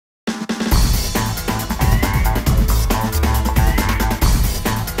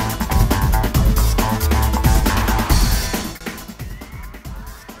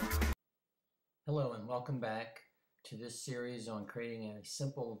welcome back to this series on creating a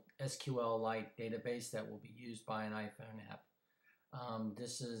simple SQLITE database that will be used by an iPhone app.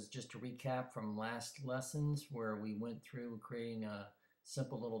 This is just a recap from last lessons where we went through creating a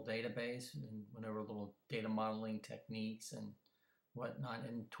simple little database and went over little data modeling techniques and whatnot.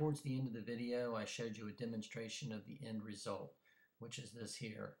 And towards the end of the video, I showed you a demonstration of the end result, which is this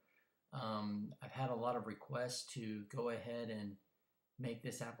here. I've had a lot of requests to go ahead and make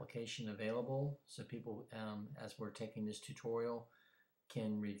this application available so people, as we're taking this tutorial,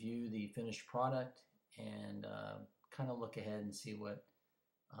 can review the finished product and kind of look ahead and see what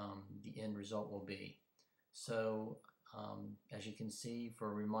the end result will be. So as you can see,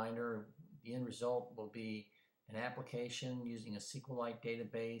 for a reminder, the end result will be an application using a SQLITE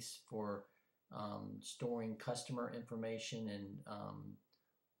database for storing customer information and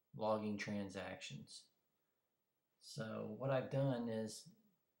logging transactions. So what I've done is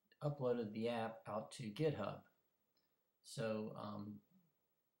uploaded the app out to GitHub. So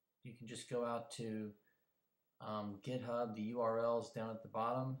you can just go out to GitHub, the URL is down at the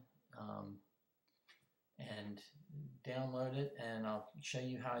bottom, and download it, and I'll show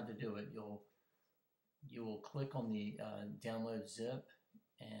you how to do it. You will click on the download zip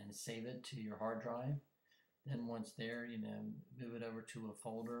and save it to your hard drive. Then once there, move it over to a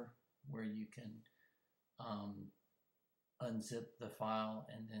folder where you can unzip the file,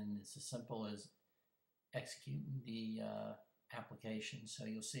 and then it's as simple as executing the application. So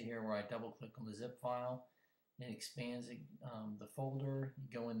you'll see here where I double click on the zip file, it expands the folder.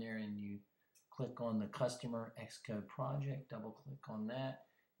 You go in there and you click on the customer Xcode project, double click on that,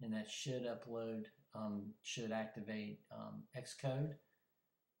 and that should upload, should activate Xcode.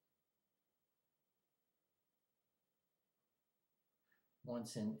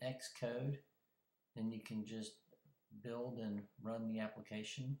 Once in Xcode, then you can just build and run the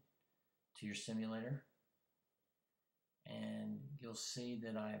application to your simulator. And you'll see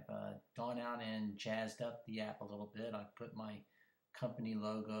that I've gone out and jazzed up the app a little bit. I put my company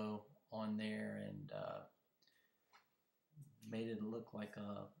logo on there and made it look like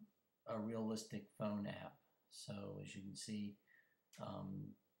a realistic phone app. So as you can see,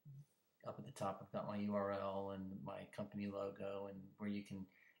 up at the top I've got my URL and my company logo, and where you can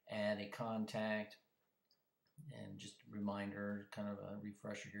add a contact. And just a reminder, kind of a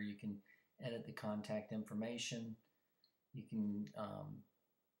refresher here, you can edit the contact information. You can,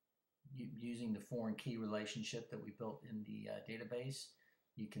 using the foreign key relationship that we built in the database,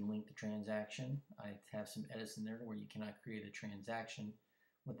 you can link the transaction. I have some edits in there where you cannot create a transaction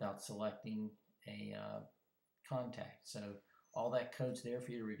without selecting a contact. So all that code's there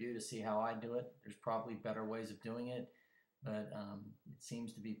for you to review to see how I do it. There's probably better ways of doing it, but it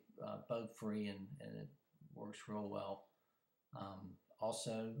seems to be bug-free and it works real well.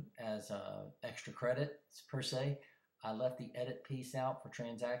 Also, as extra credit per se, I left the edit piece out for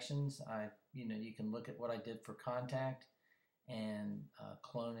transactions. You can look at what I did for contact and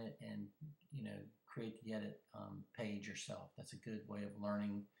clone it and create the edit page yourself. That's a good way of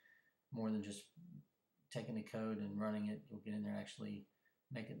learning more than just taking the code and running it. You'll get in there and actually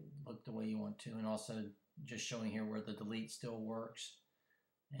make it look the way you want to, and also just showing here where the delete still works.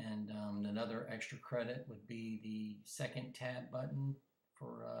 And another extra credit would be the second tab button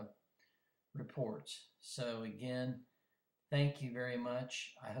for reports. So again, thank you very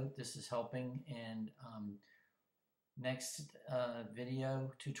much. I hope this is helping, and next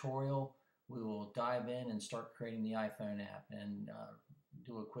video tutorial we will dive in and start creating the iPhone app and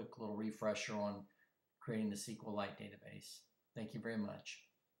do a quick little refresher on creating the SQLITE database. Thank you very much.